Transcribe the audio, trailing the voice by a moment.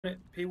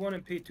P1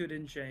 and P2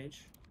 didn't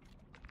change.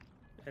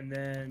 And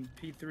then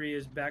P3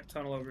 is back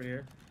tunnel over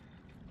here.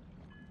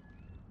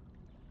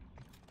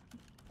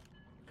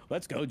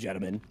 Let's go,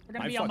 gentlemen. We're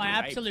gonna be on my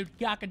absolute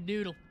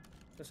cock-a-doodle.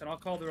 Listen, I'll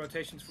call the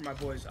rotations for my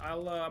boys.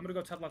 I'm gonna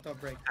go top left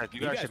off break. You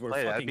guys were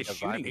fucking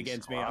shooting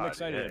against me. I'm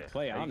excited to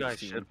play on this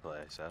team. You guys should play,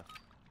 so.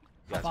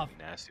 You guys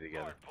be nasty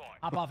together.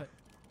 Hop off it.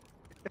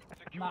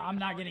 I'm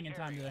not getting in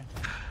time today.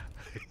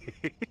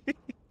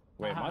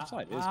 Wait, my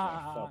slide is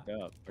kind of fucked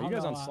up. Are you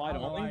guys on slide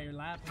only?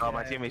 Oh,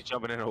 my teammate's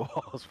jumping into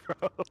walls, bro.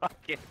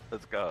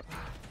 Let's go.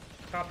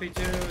 Copy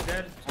 2,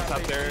 dead. Top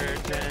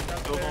third,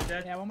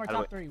 dead. Yeah, one more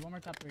top 3. One more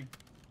top 3.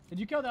 Did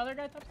you kill the other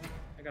guy top 3?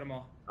 I got them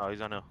all. Oh,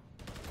 he's on no.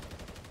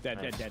 Dead.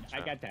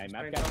 I got time.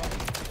 I've got time.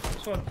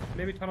 This one,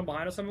 maybe tunnel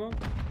behind us, someone?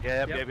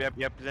 Yep.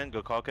 Then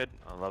go call, kid.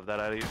 I love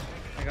that out of you.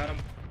 I got him.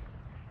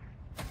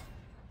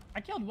 I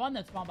killed one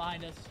that spawned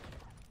behind us.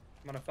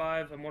 I'm on a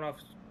 5. I'm one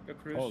off a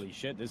cruise. Holy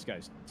shit, this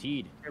guy's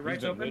teed. Hey,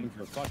 right's He's been open. waiting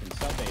for fucking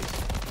sub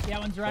base. Yeah,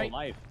 one's right.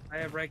 Life. I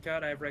have right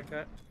cut.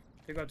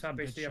 They go top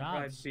AC. I'm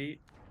probably beat.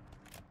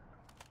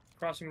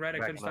 Crossing right. I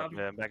couldn't stop him.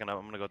 Yeah, backing up.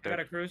 I'm gonna go I got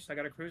a cruise. They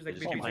can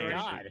be Oh my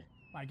god.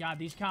 My god,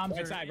 these comms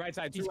right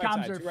side. These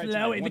comms are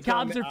flowing. The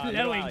comms are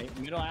flowing.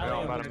 Middle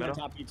alley.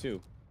 Top P2.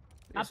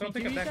 Yeah, so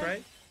pick up back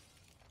right.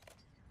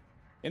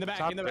 In the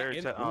back.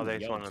 Oh, they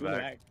spawned in the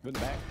back.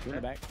 Two in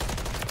the back.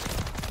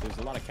 There's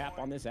a lot of cap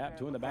on this app.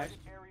 2 in the back.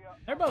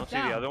 They're both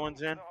down. See the other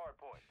ones in?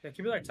 Yeah,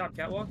 keep it like top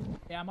catwalk.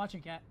 Yeah, I'm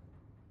watching cat.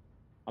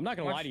 I'm not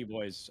gonna lie to you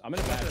boys. I'm in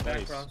a bad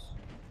place.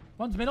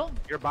 One's middle.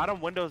 Your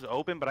bottom window's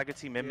open, but I can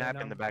see mid-map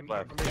in the back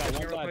left. Yeah,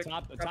 one's on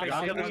top.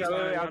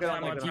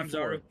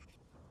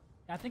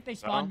 I think they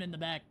spawned in the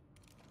back.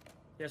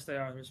 Yes, they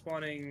are. They're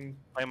spawning.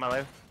 Playing my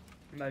life.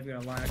 I'm not even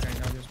gonna lie. Right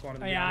now, they're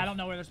spawning. Oh yeah, I don't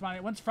know where they're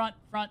spawning. One's front.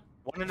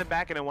 One in the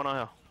back and then one on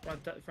hill.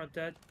 Front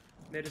dead.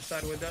 Native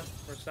side window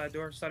or side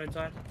door. Side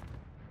inside.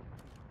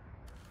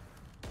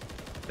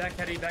 Back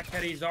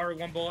heady. Zara,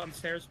 1 bullet on the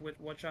stairs with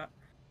 1 shot.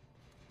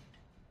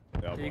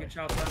 Oh, you can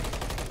shot that.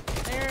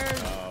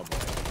 There's. Oh boy.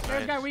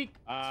 There's guy weak.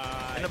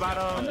 In the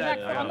bottom. On the back.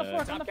 On the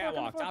floor. Top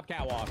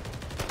catwalk.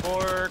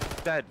 4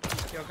 dead.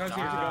 Yo, comes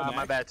here.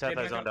 My bad. Seth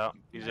has zoned out.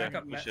 He's there.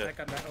 Back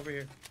up, Matt, over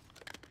here.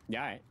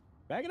 Yeah, alright.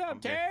 Back it up,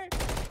 Terry. I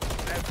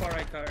have far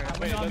right car.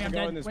 Wait, does it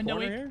go in this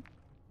corner here?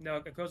 No,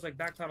 it goes like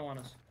back tunnel on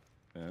us.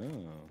 Oh.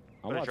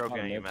 I'm not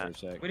joking you, Matt.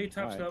 For a sec. We need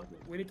top snow.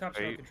 We need top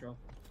snow control.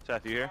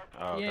 Seth, you here?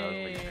 Oh, yeah.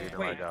 Wait.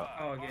 Oh, yeah.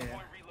 I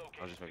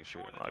was just making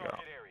sure you didn't log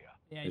out.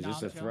 Yeah, is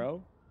this a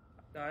throw?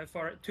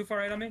 Too far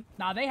right on me?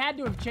 Nah, they had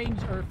to have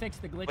changed or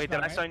fixed the glitch. Wait, did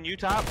I sign you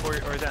top or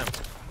them?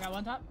 I got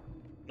one top.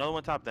 Another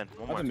one top then.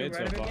 One more. Mid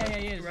so far. Yeah,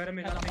 he is. Right on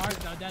me. No,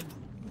 dead.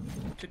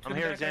 I'm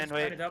here, Zen.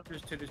 Wait.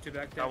 There's two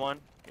back there. Got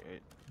one.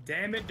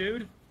 Damn it,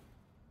 dude.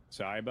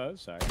 Sorry, Buzz.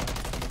 Sorry.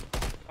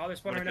 Oh, they're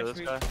spawning next to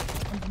me.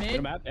 One's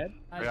mid. Dead.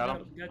 I got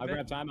him. I'll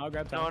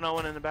grab time. No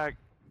one in the back.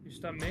 You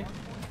stunned me?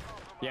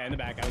 Yeah, in the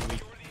back. I was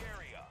weak.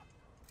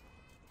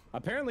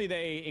 Apparently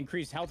they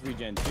increased health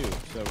regen too.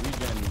 So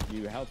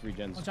health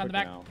regen's quicker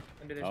now.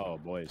 Oh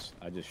boys,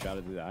 I just shot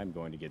it. I'm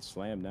going to get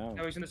slammed now.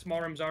 No, he's in the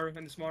small room, Zaru.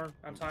 In the small room.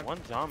 On time.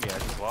 One zombie. I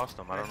just lost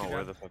him. I don't know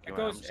where the fuck he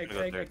went.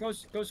 It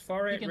goes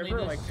far right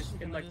river, like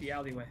just in like the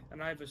alleyway.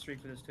 And I have a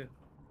streak for this too.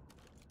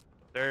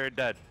 They're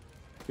dead.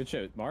 Good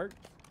shot, Mark.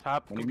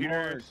 Top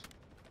computers.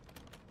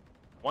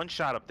 One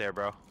shot up there,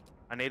 bro.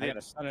 I naded. I got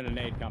a stun and a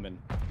nade coming.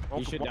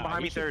 One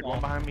behind me, third. One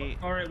behind me.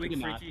 All right, weak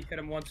freaky. Hit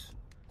him once.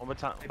 One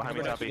behind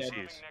me, top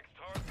ACs.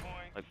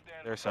 Like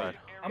their side.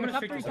 I'm gonna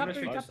streak.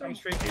 I'm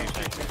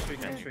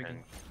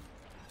streaking.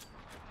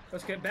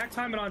 Let's get back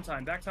time and on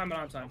time. Back time.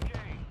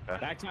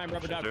 Back time,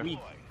 rubber duck weak.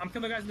 I'm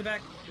killing guys in the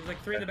back. There's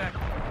like 3 in the back.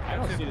 I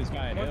don't see this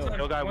guy.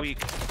 No guy weak.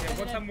 Yeah,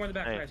 one time more in the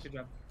back. Nice, good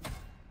job.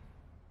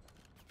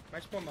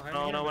 Might spawn behind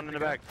me. No one in the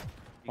back.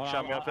 He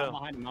shot me uphill.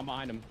 I'm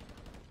behind him.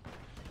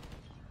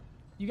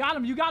 You got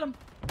him.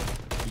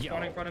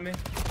 Spawning in front of me.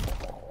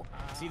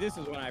 See, this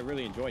is when I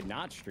really enjoyed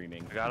not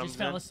streaming. I got him. Just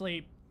fell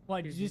asleep.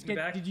 What, did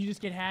you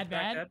just get had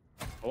bad?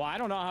 Well, I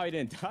don't know how he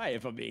didn't die,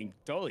 if I'm being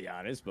totally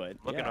honest, but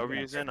looking over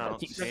you, Zen. I don't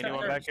see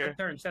anyone back here.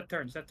 Set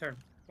turn.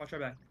 Watch our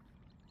back.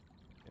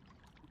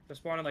 They're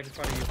spawning like in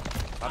front of you.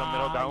 Bottom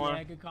middle, got one.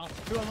 Yeah, good call.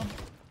 2 of them.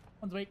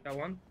 One's weak. Got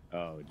one.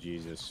 Oh,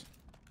 Jesus.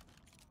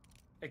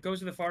 It goes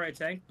to the far right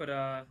tank, but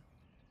it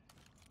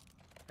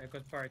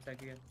goes to far right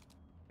tank again.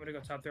 I'm gonna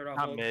go top third off.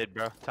 Top mid,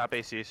 bro. Top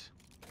ACs.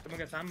 Someone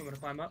got time. I'm gonna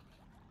climb up.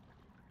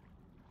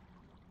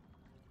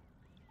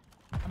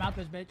 I'm out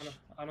this bitch.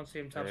 I don't see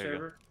him top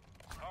server.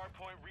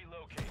 Hardpoint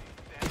relocating.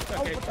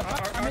 Okay,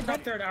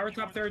 our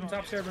top third and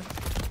top server.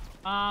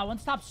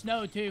 One's top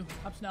snow too.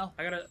 Top snow.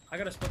 I got a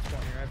split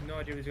spawn here. I have no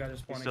idea these guys are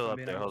spawning. He's still up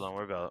there. Hold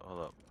on,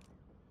 hold up.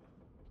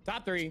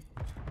 Top 3.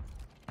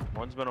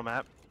 One's middle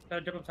map.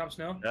 Gotta jump up top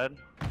snow. Dead.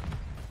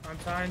 On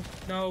time.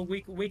 No,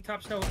 weak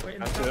top snow. In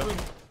the top room.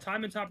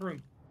 Time in top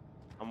room.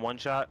 I'm 1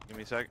 shot. Give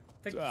me a sec.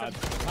 I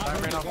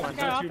ran off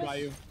my 2 by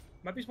you.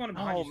 Might be spawning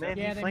behind you. Oh man,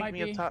 yeah, he flanked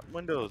me up top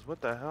windows. What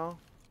the hell?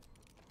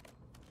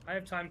 I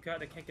have time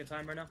cut. I can't get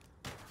time right now.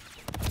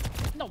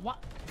 No,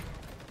 what?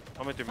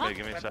 I'm in through mid.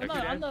 Give me a sec.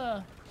 On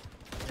the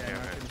Yeah, Yeah, I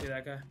right. couldn't see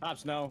that guy. Top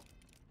snow.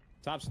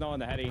 Top snow in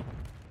the heady.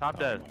 Top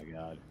dead. Oh my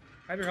god.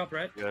 I have your help,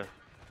 right? Yeah.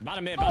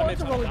 Bottom mid, Oh, bottom mid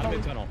it's a tunnel, rolling bottom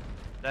mid tunnel. tunnel.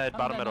 Dead.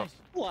 Bottom middle. Nice.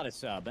 A lot of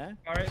sub, man.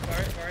 Alright,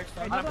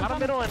 stop. Bottom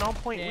middle and on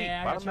point weak.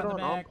 Yeah, I got Bottom you on middle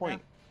the and on back.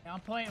 point. Yeah, on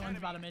point, one's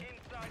bottom mid.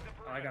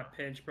 Oh, I got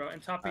pinched, bro.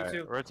 And top Alright,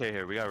 B2. rotate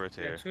here. We gotta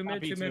rotate Yeah, here. two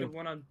mid, Top two mid, B2.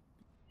 one on.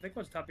 I think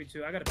one's top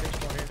B2. I got a pinch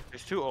one here.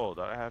 It's too old.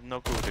 I have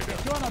no clue what they're doing.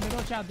 Two on the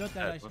middle, chat, do that.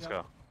 Dead. Let's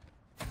go.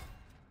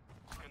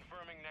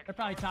 They're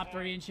probably top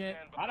 3 and shit.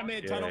 Bottom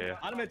mid Yeah, tunnel. yeah.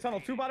 Bottom mid tunnel.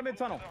 2 bottom mid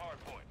tunnel.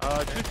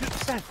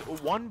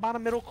 Seth, one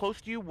bottom middle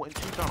close to you, one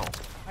two tunnel.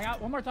 I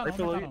got one more tunnel, Right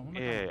one more below tunnel.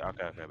 you? One more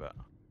tunnel. Yeah, okay, bet.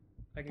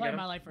 I can Play get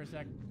my him. life for a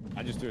sec.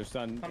 I just threw a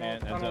stun. Tunnel,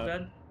 and tunnel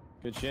dead.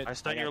 Good shit. I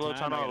stun got your low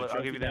time, I tunnel. got a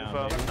I'll give you the trophy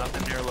info. down,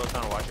 Nothing near low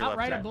tunnel. Watch your left.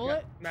 Outright a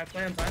bullet. Matt,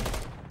 play on time.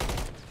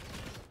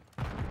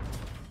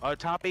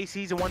 Top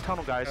ACs and one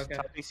tunnel, guys. Okay.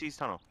 Top ACs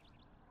tunnel.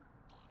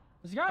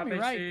 There's gotta be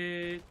right.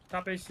 AC,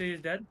 top AC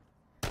is dead.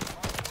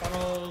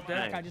 Tunnel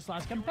dead. I just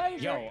lost composure.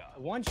 Yo,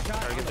 one shot. Try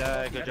to on get the that.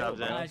 fucking Good job,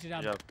 middle, Zen. Nice, good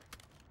job. Good job.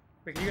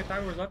 Wait, can you get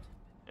time where's left?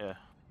 Yeah.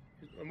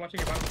 I'm watching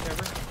your bottom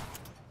server.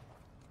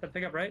 Let's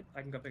pick up right.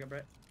 I can go pick up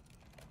right.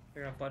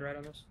 You're gonna flood right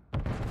on this.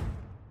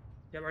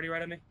 Yep, already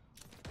right on me.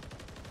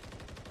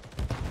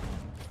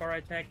 Far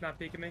right tank not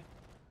peeking me.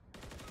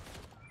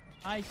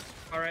 Nice.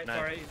 Alright, Nice.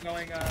 alright, he's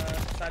going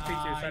side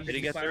P2, side Did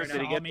he P2 get flat through? right Did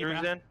he now. get me, through,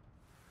 bro. Zen?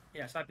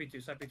 Yeah, side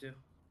P2, side P2.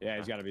 Yeah,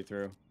 he's got to be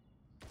through.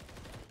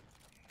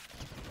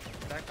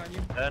 Back on you.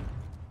 Dead.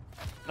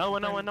 No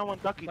one.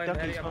 Ducky. Playing Side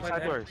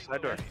heady. door.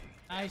 Side door.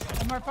 Nice.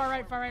 One more far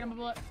right, I'm a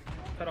bullet.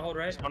 Gotta hold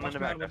right. One in Watch the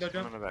me back. on window One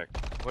in jump. the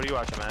back. What are you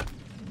watching, man?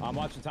 I'm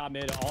watching top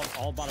mid,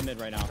 all bottom mid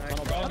right now. Nice.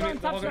 Tunnel All bottom.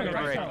 good, top all side, good,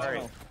 right right. side.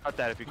 Alright. Cut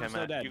that if you I'm can,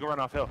 still man. dead. You can run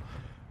off hill.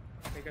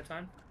 Take your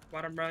time.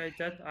 Bottom right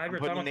dead. I have I'm your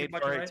putting tunnel, nade keep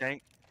watching far right right.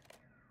 tank.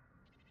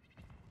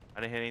 I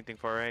didn't hit anything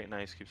far right.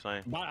 Nice. Keep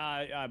slaying.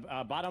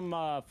 Bottom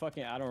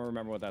fucking, I don't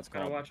remember what that's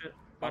Gotta called. watch it.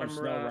 Bottom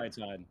Bottom snow right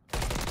side.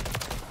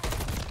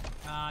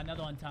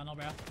 Another one tunnel,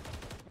 bro.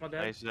 tunnel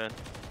dead. Nice, Zen.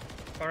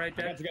 Far right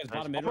I got dead. you guys Nice.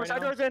 bottom mid One more right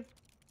side now. door, Zen.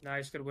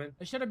 Nice, good win.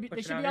 They should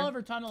Pushing out be all here.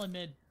 over tunnel and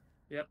mid.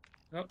 Yep.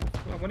 Nope.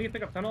 When do you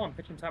pick up tunnel? I'm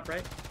pitching top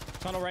right.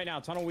 Tunnel right now,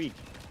 tunnel weak.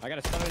 I got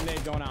a stun and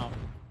nade going out.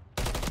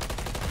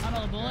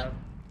 Tunnel a bullet.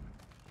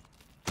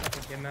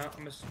 Nothing came out.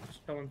 I'm just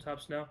throwing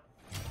top snow.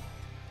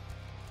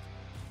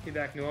 He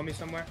back new on me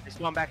somewhere. He's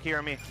going back here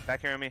on me.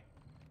 Back here on me.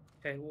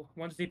 Okay,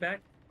 one's deep back.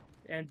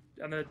 And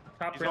on the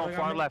top He's going railing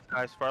far on me. left,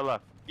 guys. Far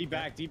left. Deep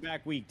back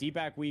weak, deep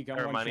back weak. I'm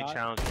Never one mind. He shot.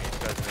 challenged me. This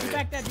guy's an Be idiot.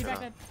 back dead, be back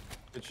dead.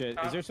 Good shit.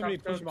 Top- Is there somebody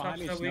top snow- pushing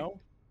behind me? top snow Snow?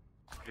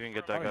 You didn't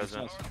get that, Oh, guys. it's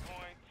Zen. us.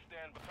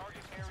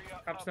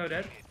 Top snow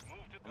dead.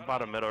 I'm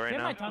bottom middle right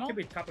Hit my now. tunnel. Could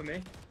be top of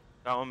me.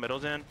 Got one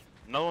middle's in.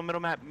 No one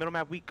middle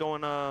map weak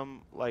going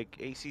like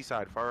AC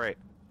side, far right.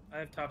 I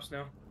have top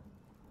snow.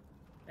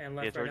 And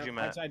Yeah, left towards right you, now.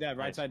 Matt. Right side dead,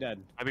 right Nice. side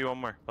dead. Maybe one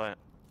more. Play it.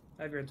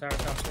 I have your entire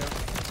top snow.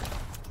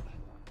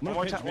 I'm gonna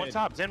One pitch top. One mid.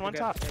 top. Zen. One Okay.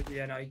 top.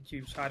 Yeah, no, he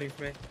keeps hiding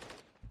from me.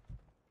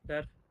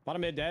 Dead.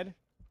 Bottom mid dead.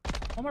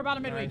 One more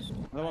bottom mid Nice. weak.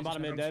 Another one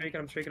bottom mid I'm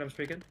dead.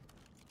 streaking.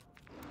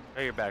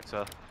 Hey, you're back,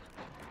 so.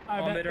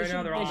 All All mid right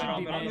now, they're all they mid, should all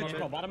be mid, Bottom all mid mid.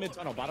 tunnel, bottom mid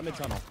tunnel, bottom mid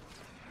tunnel.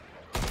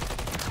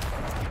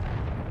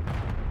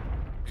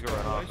 You can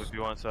run off if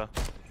you want, so.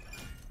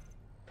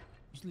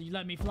 You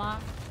let me fly.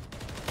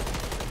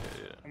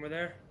 And we're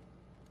there.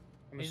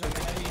 I'm He's on the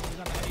assuming. headies, he's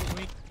on the headies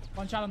weak.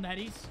 One shot on the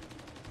headies.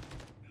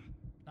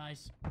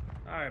 Nice.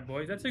 Alright,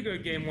 boys. That's a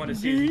good game 1 of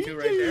season 2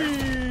 right there.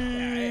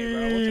 Yeah, hey,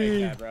 bro, we'll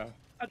take that, bro.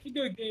 That's a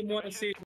good game 1 of season